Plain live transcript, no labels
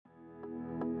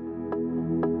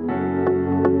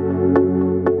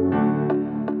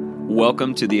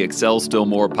Welcome to the Excel Still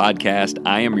More podcast.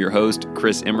 I am your host,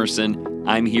 Chris Emerson.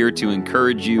 I'm here to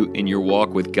encourage you in your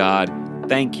walk with God.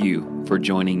 Thank you for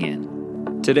joining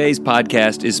in. Today's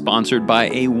podcast is sponsored by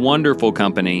a wonderful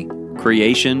company,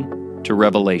 Creation to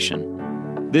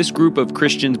Revelation. This group of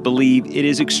Christians believe it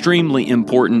is extremely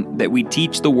important that we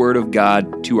teach the Word of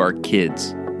God to our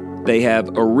kids. They have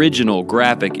original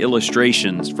graphic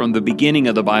illustrations from the beginning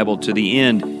of the Bible to the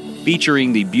end,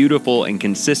 featuring the beautiful and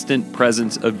consistent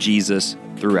presence of Jesus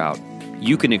throughout.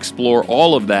 You can explore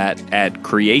all of that at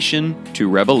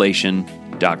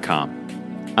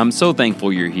creationtorevelation.com. I'm so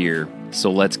thankful you're here,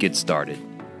 so let's get started.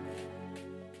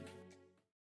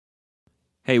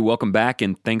 Hey, welcome back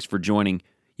and thanks for joining.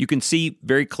 You can see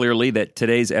very clearly that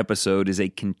today's episode is a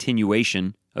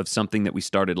continuation of something that we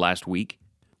started last week.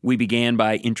 We began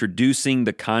by introducing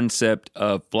the concept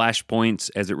of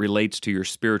flashpoints as it relates to your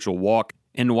spiritual walk.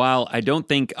 And while I don't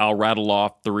think I'll rattle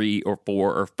off 3 or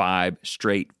 4 or 5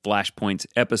 straight Flashpoints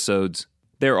episodes,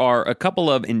 there are a couple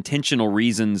of intentional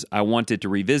reasons I wanted to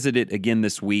revisit it again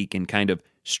this week and kind of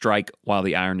strike while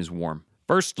the iron is warm.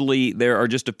 Firstly, there are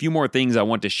just a few more things I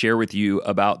want to share with you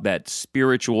about that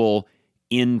spiritual,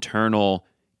 internal,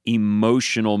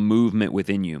 emotional movement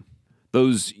within you.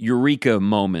 Those eureka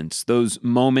moments, those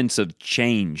moments of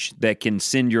change that can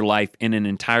send your life in an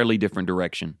entirely different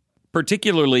direction.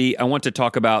 Particularly, I want to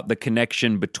talk about the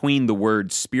connection between the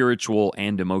words spiritual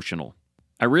and emotional.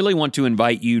 I really want to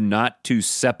invite you not to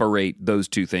separate those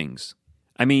two things.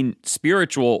 I mean,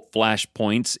 spiritual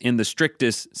flashpoints in the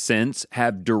strictest sense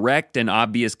have direct and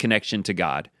obvious connection to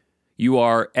God. You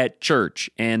are at church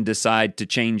and decide to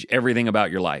change everything about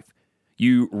your life.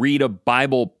 You read a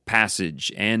Bible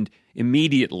passage and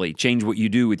immediately change what you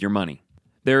do with your money.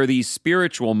 There are these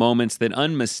spiritual moments that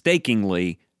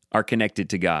unmistakably are connected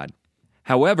to God.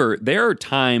 However, there are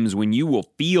times when you will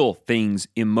feel things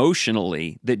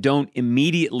emotionally that don't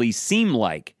immediately seem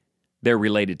like they're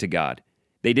related to God.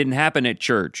 They didn't happen at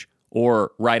church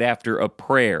or right after a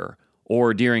prayer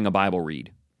or during a Bible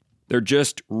read. They're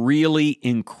just really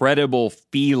incredible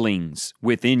feelings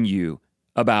within you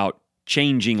about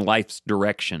changing life's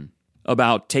direction,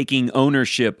 about taking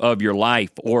ownership of your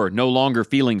life or no longer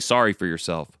feeling sorry for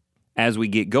yourself. As we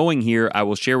get going here, I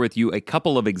will share with you a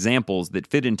couple of examples that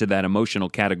fit into that emotional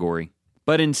category.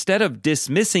 But instead of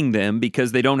dismissing them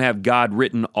because they don't have God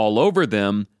written all over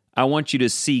them, I want you to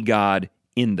see God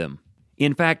in them.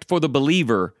 In fact, for the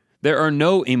believer, there are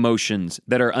no emotions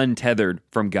that are untethered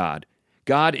from God.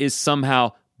 God is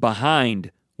somehow behind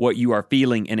what you are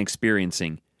feeling and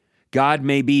experiencing. God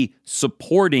may be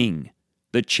supporting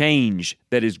the change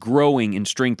that is growing in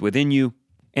strength within you.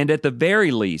 And at the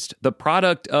very least, the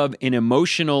product of an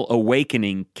emotional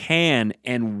awakening can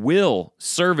and will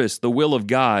service the will of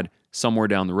God somewhere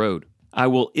down the road. I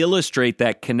will illustrate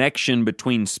that connection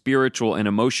between spiritual and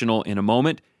emotional in a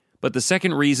moment, but the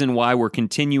second reason why we're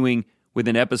continuing with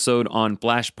an episode on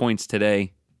flashpoints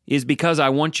today is because I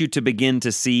want you to begin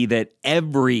to see that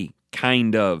every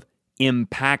kind of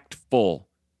impactful,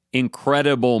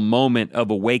 incredible moment of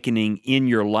awakening in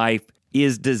your life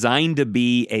is designed to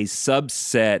be a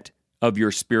subset of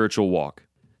your spiritual walk.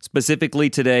 Specifically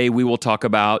today, we will talk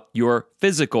about your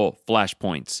physical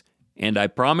flashpoints. And I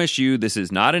promise you, this is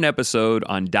not an episode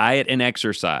on diet and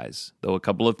exercise, though a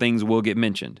couple of things will get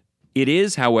mentioned. It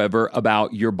is, however,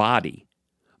 about your body.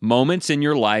 Moments in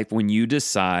your life when you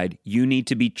decide you need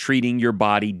to be treating your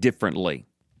body differently.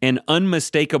 An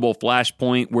unmistakable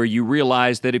flashpoint where you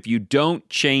realize that if you don't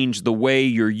change the way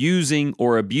you're using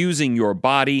or abusing your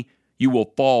body, you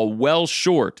will fall well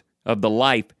short of the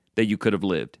life that you could have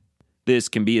lived. This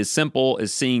can be as simple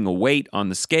as seeing a weight on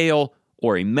the scale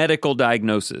or a medical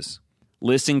diagnosis.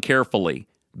 Listen carefully.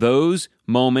 Those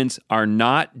moments are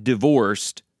not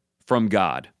divorced from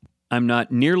God. I'm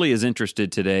not nearly as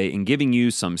interested today in giving you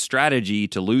some strategy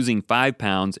to losing 5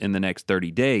 pounds in the next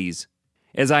 30 days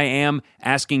as I am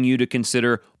asking you to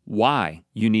consider why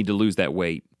you need to lose that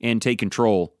weight and take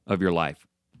control of your life.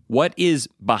 What is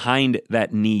behind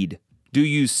that need? Do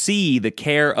you see the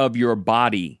care of your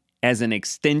body as an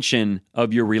extension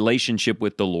of your relationship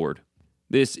with the Lord?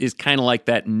 This is kind of like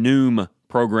that Noom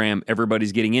program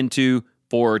everybody's getting into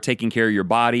for taking care of your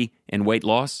body and weight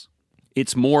loss.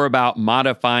 It's more about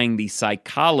modifying the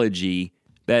psychology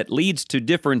that leads to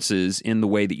differences in the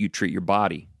way that you treat your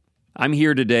body. I'm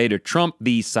here today to trump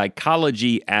the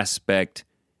psychology aspect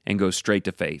and go straight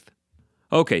to faith.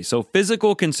 Okay, so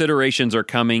physical considerations are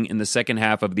coming in the second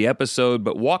half of the episode,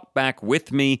 but walk back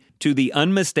with me to the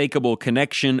unmistakable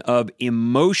connection of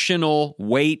emotional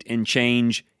weight and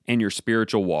change and your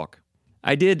spiritual walk.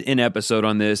 I did an episode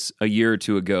on this a year or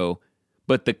two ago,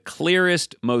 But the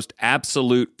clearest, most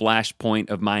absolute flashpoint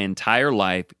of my entire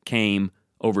life came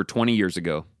over 20 years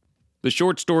ago. The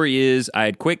short story is I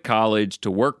had quit college to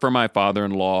work for my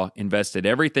father-in-law, invested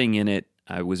everything in it.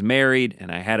 I was married and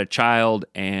I had a child,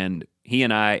 and he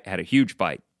and I had a huge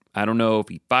fight. I don't know if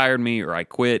he fired me or I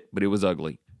quit, but it was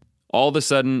ugly. All of a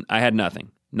sudden, I had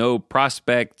nothing. No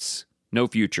prospects, no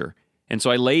future. And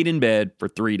so I laid in bed for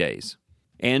 3 days.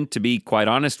 And to be quite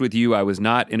honest with you, I was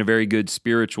not in a very good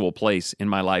spiritual place in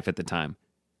my life at the time.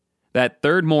 That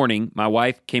third morning, my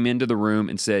wife came into the room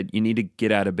and said, "You need to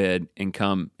get out of bed and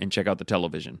come and check out the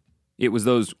television." It was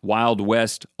those Wild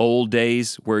West old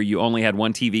days where you only had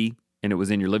one TV and it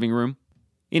was in your living room.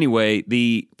 Anyway,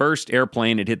 the first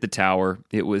airplane had hit the tower.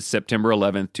 It was September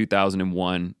 11th,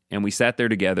 2001, and we sat there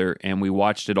together and we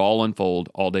watched it all unfold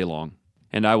all day long.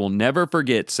 And I will never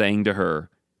forget saying to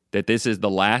her that this is the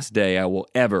last day I will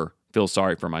ever feel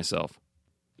sorry for myself.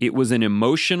 It was an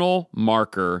emotional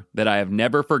marker that I have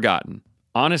never forgotten.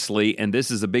 Honestly, and this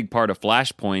is a big part of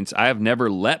Flashpoints, I have never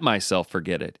let myself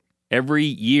forget it. Every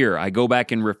year I go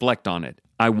back and reflect on it.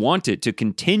 I want it to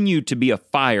continue to be a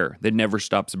fire that never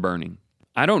stops burning.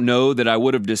 I don't know that I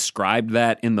would have described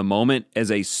that in the moment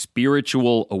as a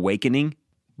spiritual awakening,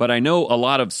 but I know a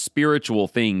lot of spiritual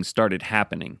things started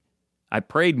happening. I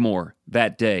prayed more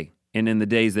that day and in the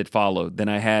days that followed than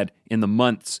I had in the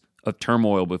months of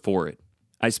turmoil before it.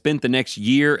 I spent the next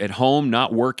year at home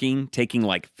not working, taking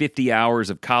like 50 hours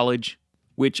of college,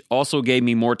 which also gave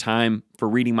me more time for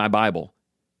reading my Bible.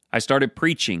 I started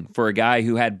preaching for a guy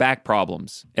who had back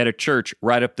problems at a church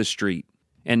right up the street.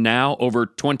 And now, over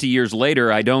 20 years later,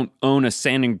 I don't own a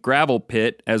sand and gravel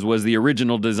pit, as was the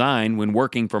original design when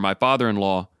working for my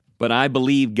father-in-law, but I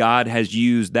believe God has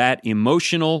used that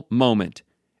emotional moment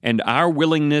and our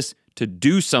willingness to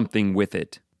do something with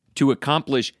it to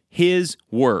accomplish His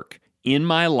work in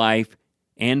my life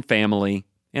and family,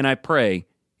 and I pray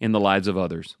in the lives of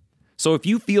others. So if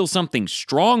you feel something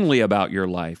strongly about your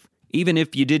life, even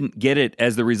if you didn't get it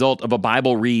as the result of a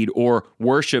Bible read or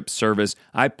worship service,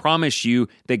 I promise you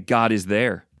that God is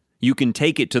there. You can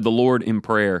take it to the Lord in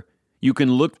prayer. You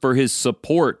can look for His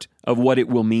support of what it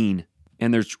will mean,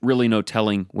 and there's really no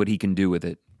telling what He can do with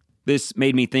it. This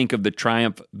made me think of the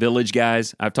Triumph Village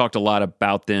guys. I've talked a lot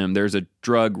about them. There's a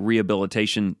drug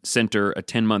rehabilitation center, a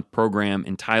 10-month program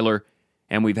in Tyler,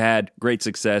 and we've had great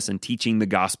success in teaching the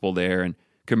gospel there and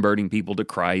converting people to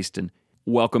Christ and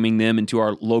welcoming them into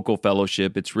our local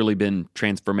fellowship. It's really been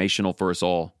transformational for us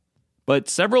all. But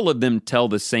several of them tell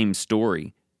the same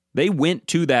story. They went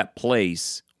to that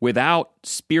place without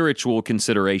spiritual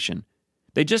consideration.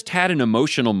 They just had an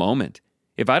emotional moment.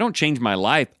 If I don't change my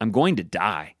life, I'm going to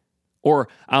die. Or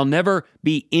I'll never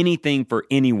be anything for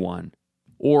anyone.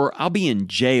 Or I'll be in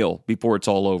jail before it's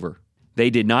all over.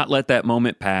 They did not let that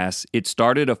moment pass. It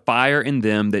started a fire in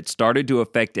them that started to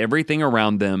affect everything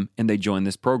around them, and they joined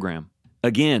this program.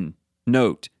 Again,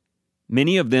 note,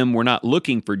 many of them were not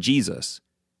looking for Jesus.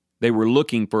 They were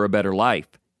looking for a better life,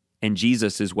 and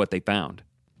Jesus is what they found.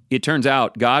 It turns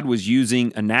out God was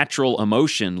using a natural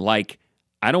emotion like,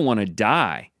 I don't want to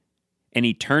die, and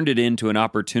He turned it into an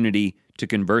opportunity to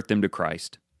convert them to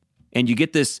Christ. And you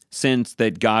get this sense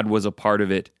that God was a part of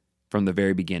it from the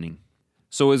very beginning.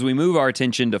 So as we move our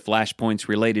attention to flashpoints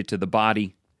related to the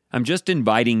body, I'm just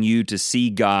inviting you to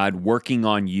see God working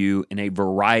on you in a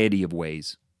variety of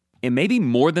ways. And maybe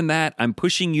more than that, I'm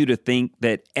pushing you to think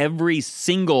that every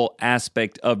single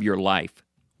aspect of your life,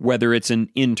 whether it's an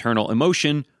internal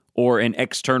emotion or an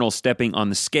external stepping on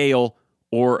the scale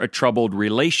or a troubled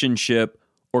relationship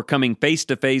or coming face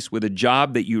to face with a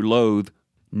job that you loathe,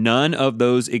 none of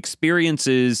those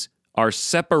experiences are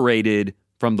separated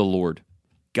from the Lord.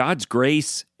 God's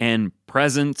grace and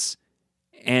presence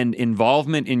and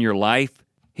involvement in your life,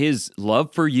 His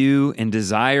love for you and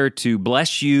desire to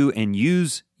bless you and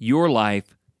use your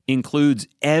life includes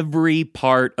every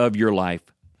part of your life.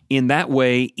 In that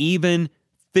way, even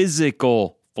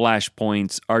physical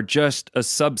flashpoints are just a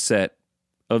subset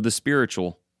of the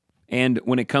spiritual. And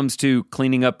when it comes to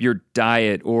cleaning up your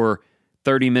diet or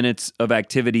 30 minutes of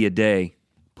activity a day,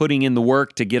 putting in the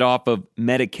work to get off of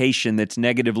medication that's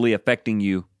negatively affecting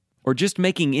you, or just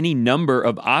making any number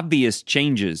of obvious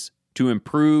changes to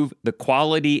improve the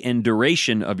quality and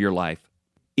duration of your life.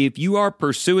 If you are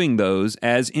pursuing those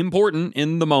as important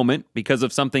in the moment because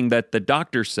of something that the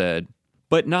doctor said,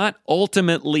 but not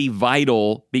ultimately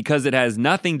vital because it has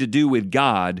nothing to do with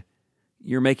God,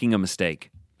 you're making a mistake.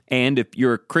 And if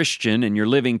you're a Christian and you're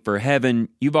living for heaven,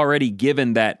 you've already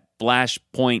given that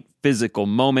flashpoint physical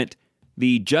moment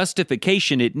the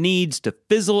justification it needs to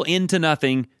fizzle into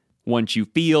nothing once you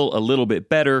feel a little bit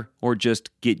better or just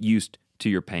get used to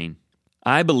your pain.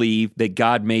 I believe that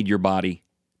God made your body,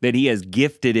 that He has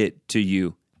gifted it to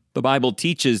you. The Bible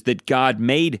teaches that God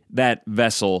made that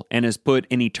vessel and has put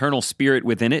an eternal spirit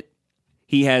within it.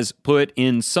 He has put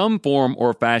in some form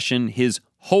or fashion His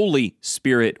Holy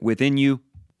Spirit within you,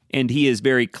 and He has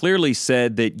very clearly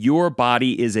said that your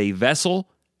body is a vessel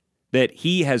that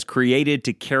He has created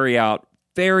to carry out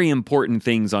very important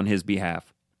things on His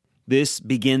behalf. This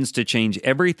begins to change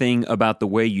everything about the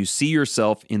way you see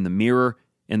yourself in the mirror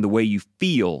and the way you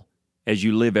feel as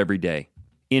you live every day.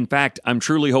 In fact, I'm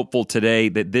truly hopeful today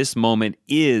that this moment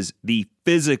is the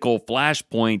physical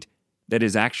flashpoint that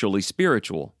is actually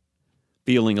spiritual.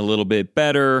 Feeling a little bit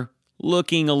better,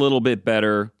 looking a little bit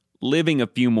better, living a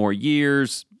few more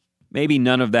years, maybe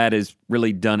none of that has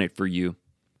really done it for you.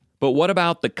 But what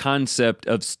about the concept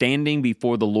of standing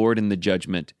before the Lord in the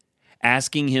judgment,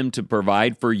 asking Him to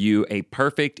provide for you a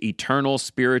perfect, eternal,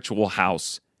 spiritual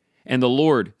house? And the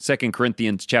Lord, 2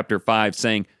 Corinthians chapter 5,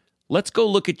 saying, let's go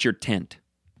look at your tent.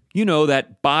 You know,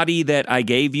 that body that I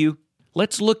gave you?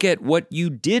 Let's look at what you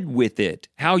did with it,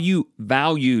 how you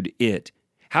valued it,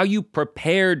 how you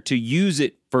prepared to use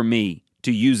it for me,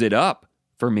 to use it up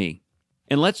for me.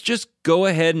 And let's just go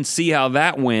ahead and see how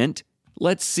that went.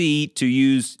 Let's see, to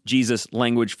use Jesus'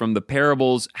 language from the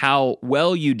parables, how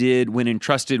well you did when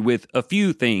entrusted with a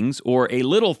few things or a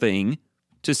little thing,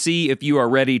 to see if you are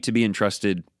ready to be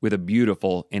entrusted with a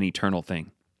beautiful and eternal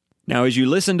thing. Now, as you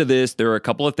listen to this, there are a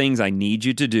couple of things I need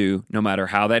you to do, no matter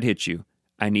how that hits you.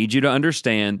 I need you to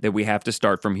understand that we have to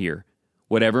start from here.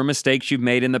 Whatever mistakes you've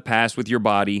made in the past with your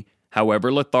body,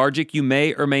 however lethargic you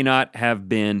may or may not have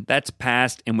been, that's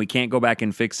past and we can't go back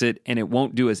and fix it, and it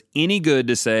won't do us any good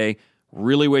to say,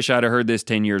 really wish I'd have heard this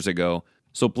 10 years ago.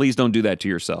 So please don't do that to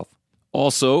yourself.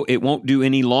 Also, it won't do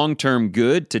any long-term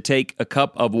good to take a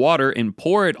cup of water and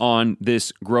pour it on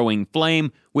this growing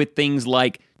flame with things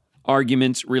like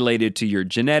arguments related to your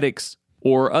genetics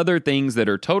or other things that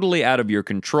are totally out of your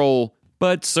control,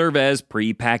 but serve as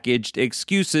pre-packaged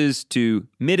excuses to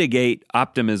mitigate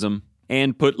optimism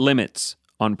and put limits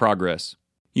on progress.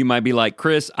 You might be like,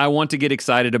 Chris, I want to get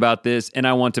excited about this and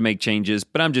I want to make changes,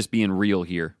 but I'm just being real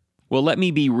here. Well, let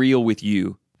me be real with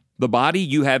you. The body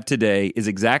you have today is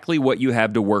exactly what you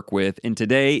have to work with, and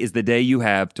today is the day you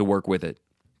have to work with it.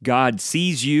 God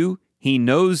sees you, He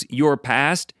knows your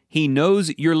past, He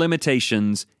knows your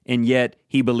limitations, and yet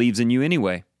He believes in you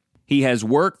anyway. He has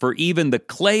work for even the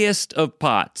clayest of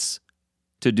pots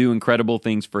to do incredible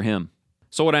things for Him.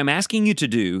 So what I'm asking you to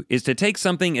do is to take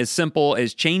something as simple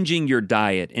as changing your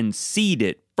diet and seed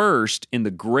it first in the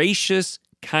gracious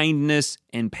kindness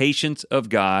and patience of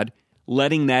God,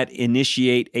 letting that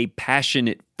initiate a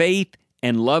passionate faith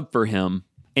and love for Him,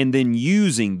 and then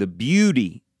using the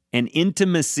beauty and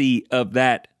intimacy of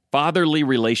that fatherly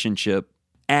relationship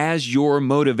as your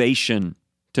motivation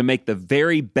to make the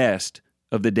very best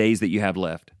of the days that you have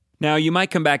left. Now, you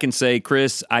might come back and say,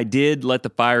 Chris, I did let the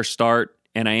fire start,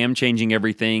 and I am changing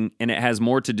everything, and it has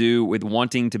more to do with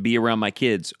wanting to be around my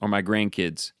kids or my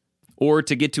grandkids, or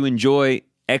to get to enjoy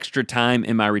extra time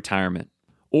in my retirement,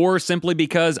 or simply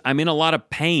because I'm in a lot of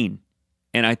pain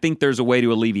and I think there's a way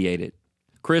to alleviate it.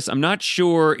 Chris, I'm not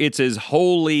sure it's as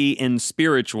holy and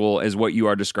spiritual as what you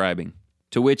are describing.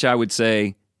 To which I would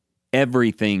say,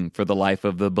 everything for the life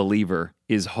of the believer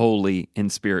is holy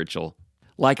and spiritual.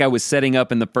 Like I was setting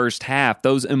up in the first half,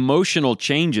 those emotional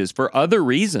changes for other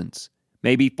reasons,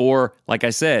 maybe for, like I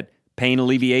said, pain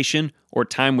alleviation or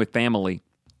time with family.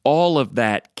 All of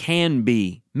that can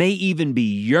be, may even be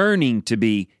yearning to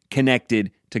be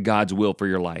connected to God's will for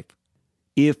your life.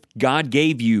 If God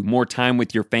gave you more time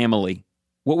with your family,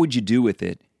 what would you do with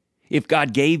it? If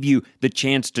God gave you the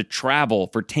chance to travel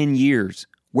for 10 years,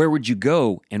 where would you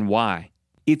go and why?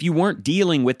 If you weren't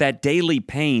dealing with that daily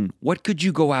pain, what could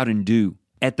you go out and do?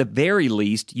 At the very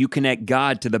least, you connect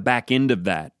God to the back end of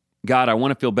that. God, I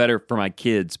want to feel better for my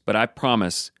kids, but I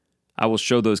promise I will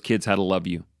show those kids how to love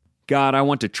you. God, I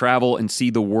want to travel and see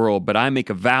the world, but I make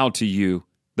a vow to you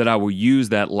that I will use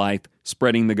that life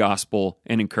spreading the gospel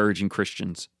and encouraging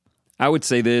Christians. I would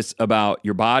say this about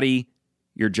your body,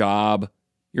 your job,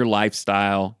 your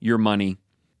lifestyle, your money.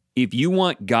 If you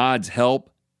want God's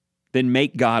help, then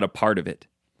make God a part of it.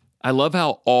 I love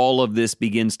how all of this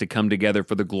begins to come together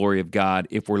for the glory of God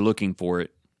if we're looking for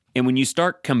it. And when you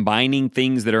start combining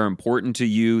things that are important to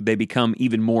you, they become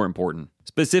even more important.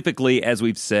 Specifically, as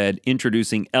we've said,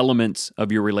 introducing elements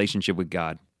of your relationship with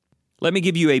God. Let me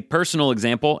give you a personal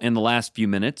example in the last few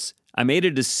minutes. I made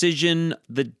a decision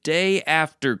the day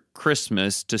after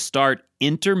Christmas to start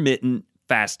intermittent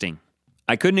fasting.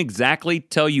 I couldn't exactly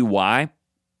tell you why.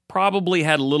 Probably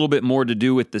had a little bit more to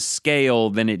do with the scale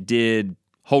than it did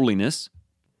holiness.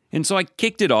 And so I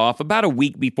kicked it off about a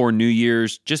week before New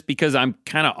Year's just because I'm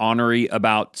kind of ornery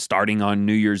about starting on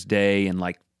New Year's Day and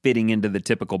like fitting into the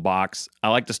typical box. I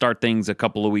like to start things a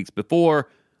couple of weeks before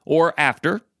or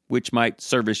after, which might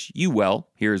service you well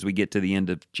here as we get to the end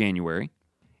of January.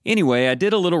 Anyway, I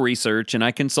did a little research and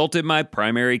I consulted my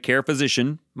primary care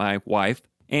physician, my wife,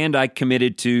 and I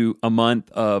committed to a month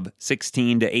of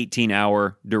 16 to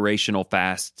 18-hour durational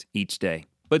fasts each day.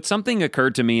 But something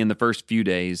occurred to me in the first few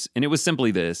days, and it was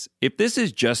simply this. If this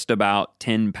is just about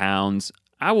 10 pounds,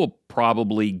 I will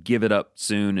probably give it up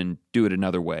soon and do it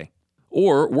another way.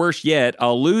 Or worse yet,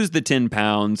 I'll lose the 10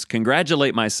 pounds,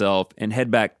 congratulate myself, and head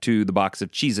back to the box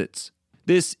of Cheez-Its.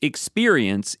 This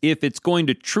experience, if it's going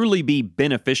to truly be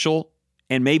beneficial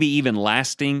and maybe even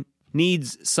lasting,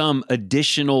 needs some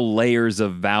additional layers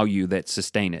of value that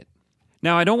sustain it.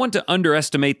 Now, I don't want to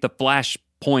underestimate the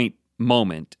flashpoint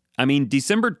moment. I mean,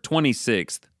 December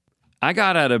 26th, I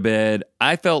got out of bed,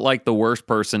 I felt like the worst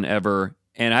person ever,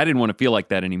 and I didn't want to feel like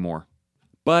that anymore.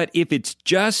 But if it's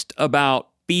just about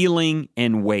feeling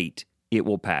and weight, it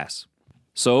will pass.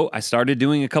 So I started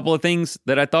doing a couple of things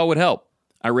that I thought would help.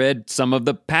 I read some of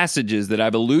the passages that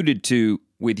I've alluded to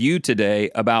with you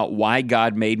today about why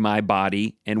God made my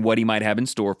body and what He might have in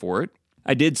store for it.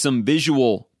 I did some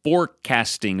visual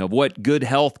forecasting of what good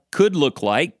health could look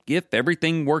like if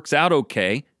everything works out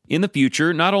okay in the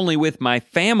future, not only with my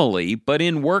family, but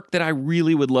in work that I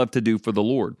really would love to do for the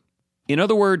Lord. In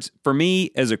other words, for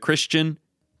me as a Christian,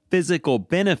 physical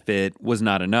benefit was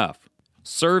not enough.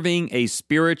 Serving a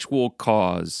spiritual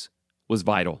cause was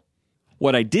vital.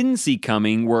 What I didn't see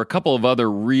coming were a couple of other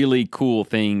really cool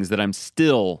things that I'm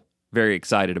still very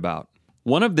excited about.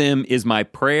 One of them is my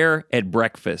prayer at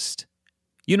breakfast.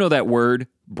 You know that word,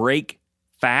 break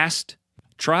fast?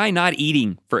 Try not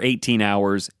eating for 18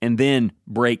 hours and then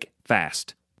break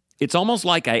fast. It's almost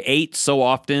like I ate so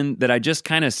often that I just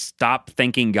kind of stopped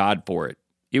thanking God for it.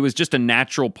 It was just a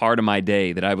natural part of my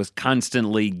day that I was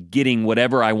constantly getting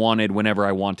whatever I wanted whenever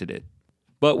I wanted it.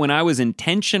 But when I was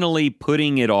intentionally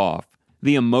putting it off,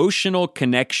 the emotional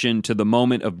connection to the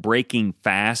moment of breaking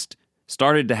fast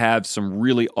started to have some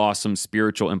really awesome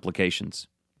spiritual implications.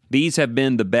 These have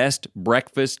been the best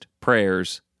breakfast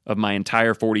prayers of my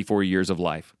entire 44 years of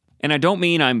life. And I don't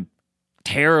mean I'm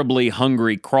terribly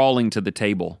hungry crawling to the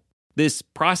table. This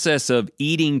process of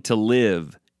eating to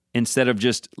live instead of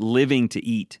just living to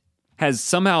eat has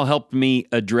somehow helped me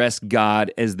address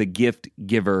God as the gift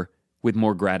giver with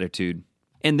more gratitude.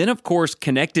 And then, of course,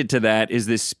 connected to that is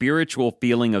this spiritual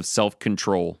feeling of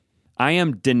self-control. I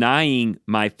am denying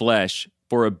my flesh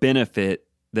for a benefit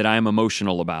that I am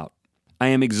emotional about. I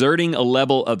am exerting a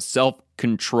level of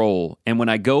self-control. And when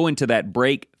I go into that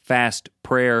break fast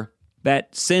prayer,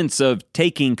 that sense of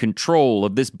taking control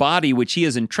of this body which He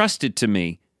has entrusted to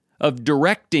me, of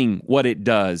directing what it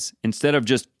does instead of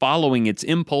just following its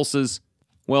impulses,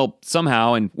 well,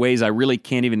 somehow in ways I really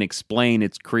can't even explain,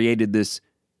 it's created this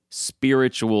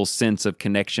spiritual sense of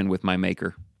connection with my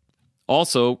Maker.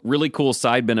 Also, really cool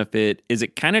side benefit is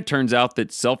it kind of turns out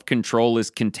that self-control is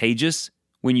contagious.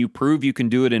 When you prove you can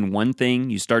do it in one thing,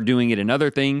 you start doing it in other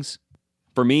things.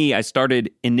 For me, I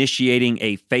started initiating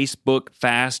a Facebook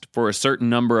fast for a certain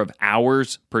number of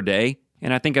hours per day,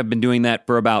 and I think I've been doing that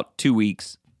for about 2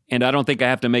 weeks. And I don't think I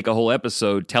have to make a whole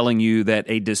episode telling you that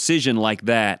a decision like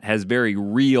that has very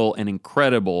real and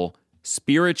incredible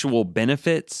spiritual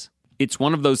benefits. It's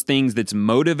one of those things that's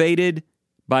motivated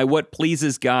by what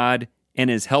pleases God and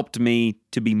has helped me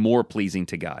to be more pleasing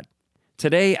to God.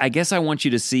 Today, I guess I want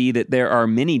you to see that there are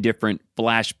many different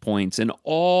flashpoints in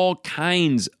all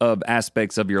kinds of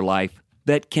aspects of your life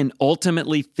that can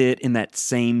ultimately fit in that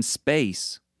same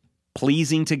space.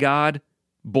 Pleasing to God,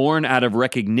 born out of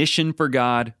recognition for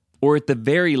God, or at the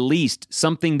very least,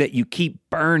 something that you keep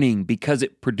burning because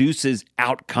it produces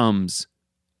outcomes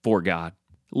for God.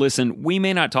 Listen, we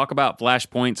may not talk about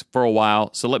flashpoints for a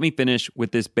while, so let me finish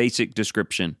with this basic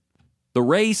description. The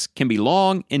race can be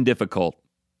long and difficult,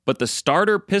 but the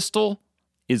starter pistol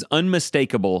is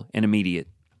unmistakable and immediate.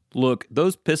 Look,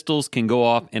 those pistols can go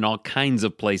off in all kinds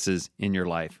of places in your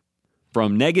life.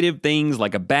 From negative things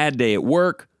like a bad day at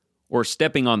work or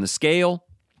stepping on the scale,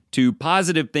 to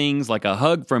positive things like a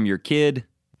hug from your kid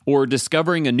or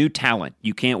discovering a new talent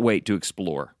you can't wait to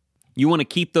explore. You want to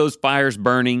keep those fires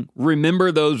burning,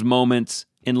 remember those moments,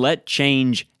 and let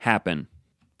change happen.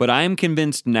 But I am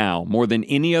convinced now, more than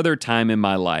any other time in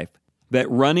my life, that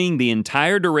running the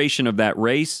entire duration of that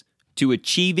race to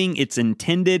achieving its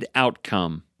intended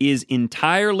outcome is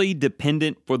entirely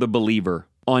dependent for the believer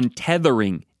on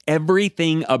tethering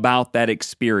everything about that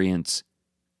experience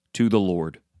to the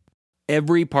Lord.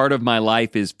 Every part of my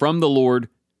life is from the Lord,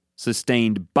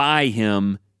 sustained by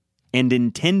Him, and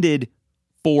intended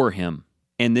for Him.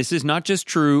 And this is not just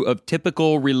true of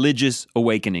typical religious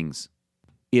awakenings.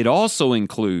 It also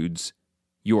includes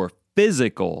your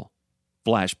physical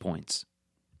flashpoints.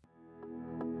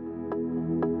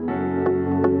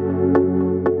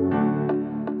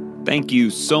 Thank you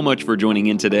so much for joining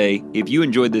in today. If you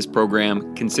enjoyed this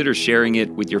program, consider sharing it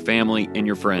with your family and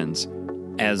your friends.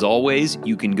 As always,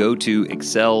 you can go to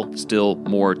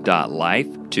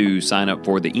excelstillmore.life to sign up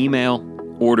for the email,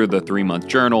 order the 3-month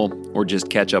journal, or just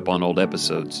catch up on old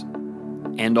episodes.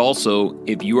 And also,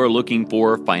 if you are looking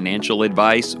for financial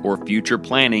advice or future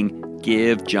planning,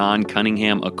 give John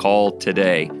Cunningham a call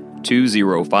today,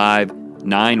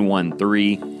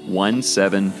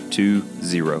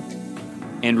 205-913-1720.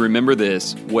 And remember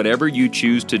this, whatever you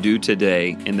choose to do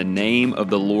today, in the name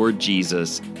of the Lord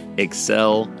Jesus,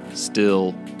 excel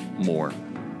still more.